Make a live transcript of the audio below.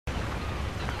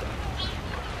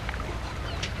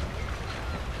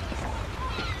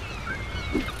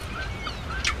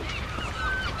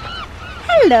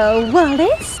Hello,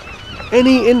 Wallace.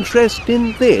 Any interest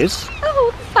in this?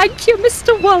 Oh, thank you,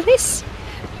 Mr. Wallace.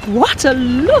 What a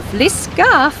lovely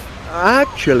scarf.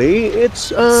 Actually, it's,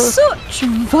 Such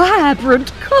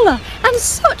vibrant colour and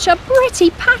such a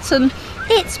pretty pattern.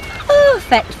 It's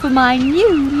perfect for my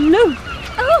new look.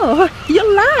 Oh,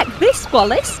 you'll like this,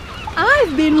 Wallace.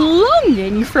 I've been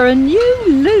longing for a new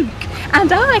look,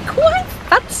 and I quite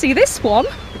fancy this one.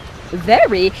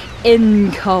 Very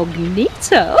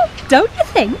incognito, don't you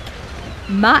think?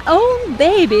 My own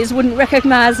babies wouldn't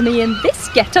recognise me in this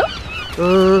get-up.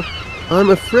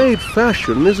 I'm afraid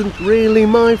fashion isn't really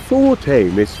my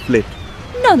forte, Miss Flit.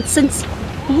 Nonsense.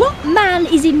 What man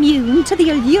is immune to the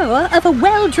allure of a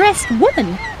well-dressed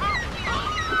woman?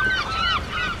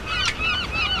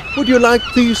 Would you like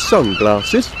these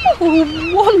sunglasses? Oh,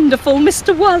 wonderful,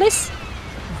 Mr. Wallace.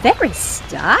 Very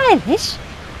stylish.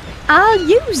 I'll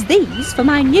use these for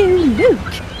my new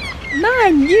look.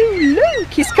 My new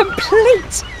look is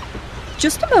complete.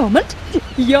 Just a moment.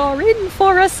 You're in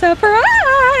for a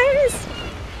surprise.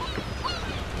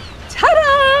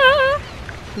 Ta-da!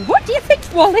 What do you think,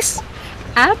 Wallace?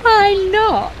 Am I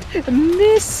not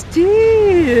mysterious?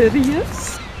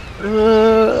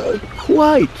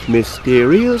 Quite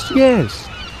mysterious, yes.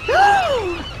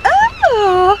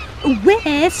 Oh,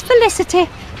 where's Felicity?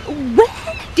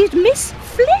 Where did Miss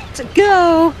Flit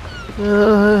go?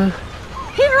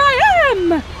 Here I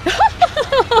am!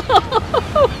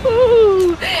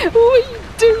 We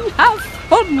do have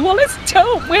fun, Wallace,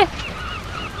 don't we?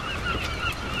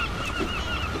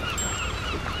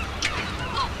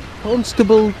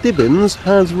 Constable Dibbins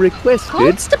has requested...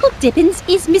 Constable Dibbins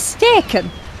is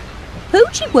mistaken.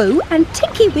 Hoochie Woo and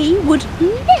Tinky Wee would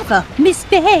never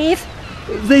misbehave.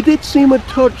 They did seem a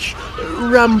touch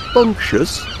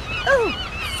rambunctious. Oh,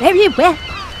 very well.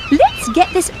 Let's get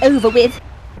this over with.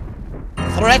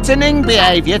 Threatening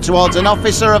behaviour towards an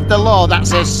officer of the law,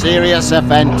 that's a serious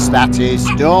offence, that is.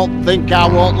 Don't think I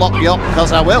won't lock you up,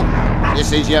 because I will.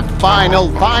 This is your final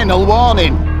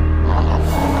warning.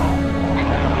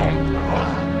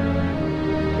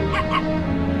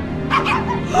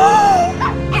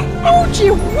 Oh, gee,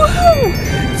 whoa!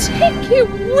 Take it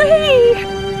away!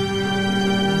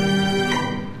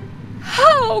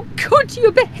 How could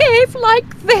you behave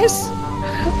like this?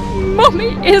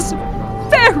 Mummy is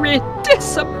very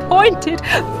disappointed.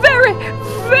 Very,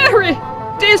 very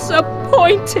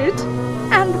disappointed.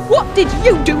 And what did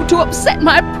you do to upset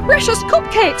my precious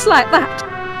cupcakes like that?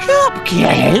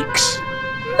 Cupcakes?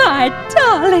 My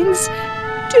darlings,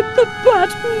 did the bad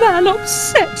man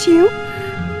upset you?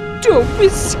 Don't be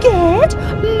scared.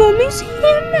 Mummy's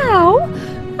here now.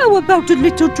 How about a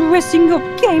little dressing up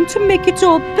game to make it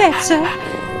all better?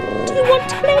 Do you want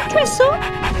to play dress up?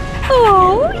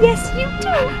 Oh, yes you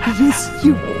do. Yes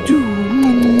you do.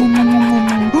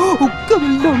 Oh, come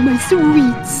along, my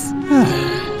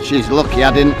sweets. She's lucky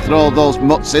I didn't throw those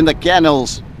mutts in the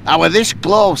kennels. Hour this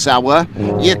close, hour.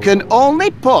 You can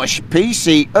only push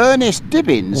PC Ernest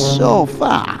Dibbins so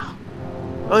far.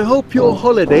 I hope your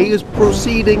holiday is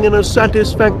proceeding in a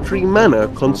satisfactory manner,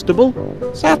 Constable.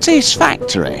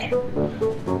 Satisfactory?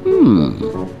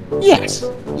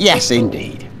 Yes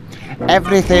indeed.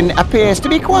 Everything appears to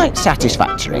be quite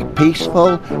satisfactory,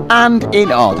 peaceful and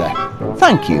in order.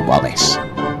 Thank you, Wallace.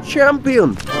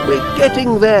 Champion, we're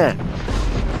getting there.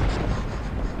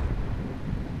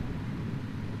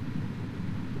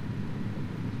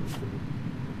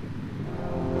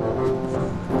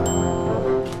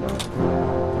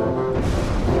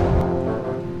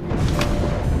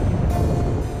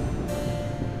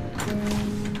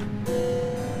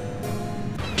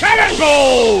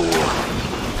 Cannonball!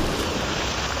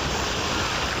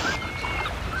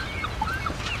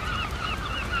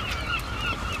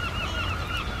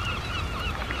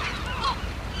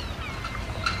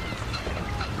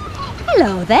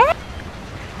 Hello there.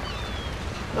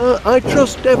 I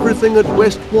trust everything at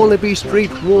West Wallaby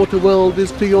Street Waterworld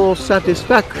is to your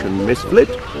satisfaction, Miss Flit.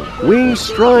 We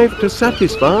strive to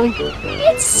satisfy.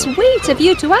 It's sweet of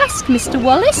you to ask, Mr.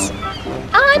 Wallace.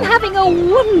 I'm having a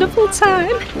wonderful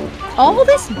time. All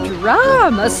this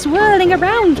drama swirling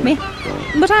around me,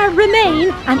 but I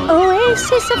remain an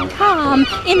oasis of calm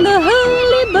in the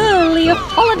hurly-burly of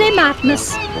holiday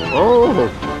madness. Oh,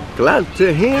 glad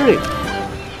to hear it.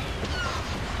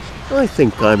 I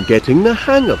think I'm getting the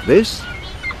hang of this.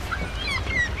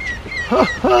 Ha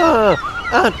ha!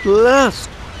 At last!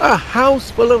 A house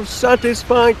full of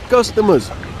satisfied customers,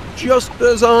 just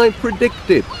as I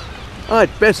predicted.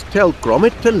 I'd best tell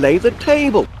Gromit to lay the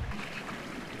table.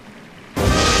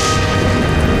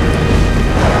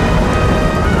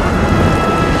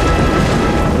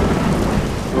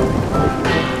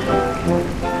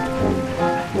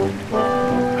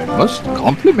 must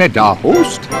compliment our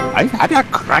host. I've had a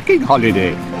cracking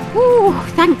holiday. Ooh,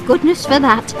 thank goodness for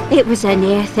that. It was a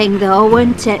near thing though,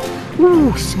 wasn't it?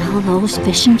 Ooh, smell those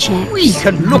fish and chips. We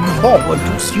can look forward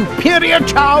to superior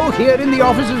chow here in the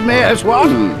office's mayor's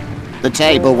one. The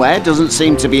tableware doesn't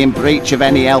seem to be in breach of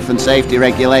any health and safety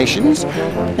regulations.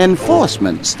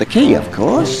 Enforcement's the key, of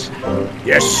course.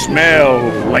 You smell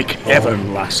like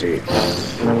heaven, lassie.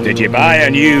 Did you buy a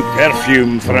new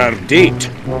perfume for our date?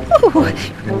 Oh,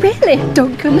 really,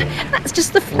 Duncan? That's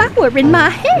just the flower in my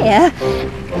hair.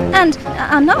 And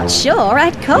I'm not sure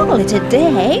I'd call it a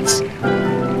date.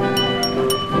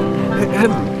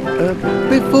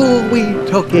 Before we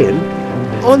tuck in,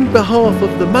 on behalf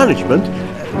of the management,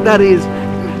 that is,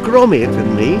 Gromit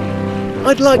and me,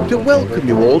 I'd like to welcome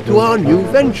you all to our new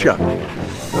venture.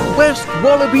 West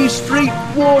Wallaby Street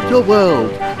Water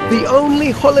World, the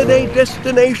only holiday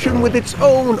destination with its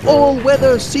own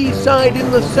all-weather seaside in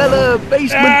the cellar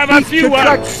basement I have a beach few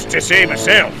attract- words to say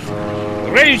myself.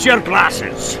 Raise your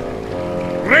glasses.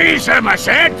 Raise them, I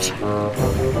said.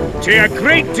 To a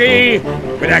great day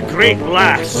with a great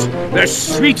lass. The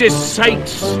sweetest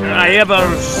sight I ever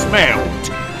smelled.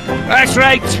 That's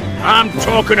right, I'm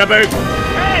talking about...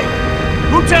 Hey!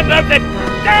 Who turned out the...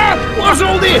 what's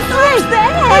all this? Who's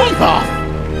there? Leave off!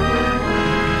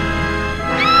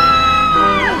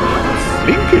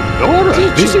 Blinking Dora,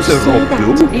 this is a rock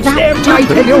blue. That I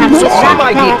tell you, that's all right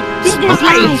I there. get. Dinner's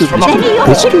Smiles live. from a Jenny, you're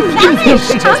biscuit.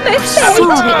 finished. I'm Sort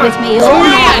excited. it with me all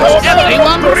Quiet! night.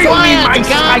 Everyone Bring me quiet! my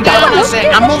Calm cigar. down a sec.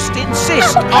 I must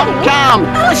insist on calm.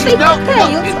 This is not...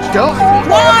 Don't...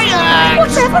 Quiet!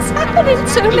 Whatever's happening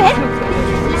to me?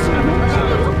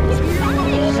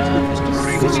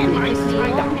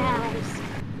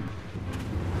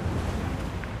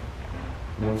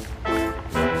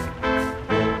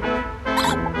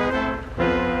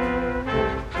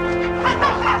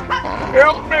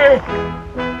 Help me!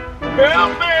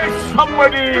 Help me,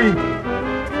 somebody!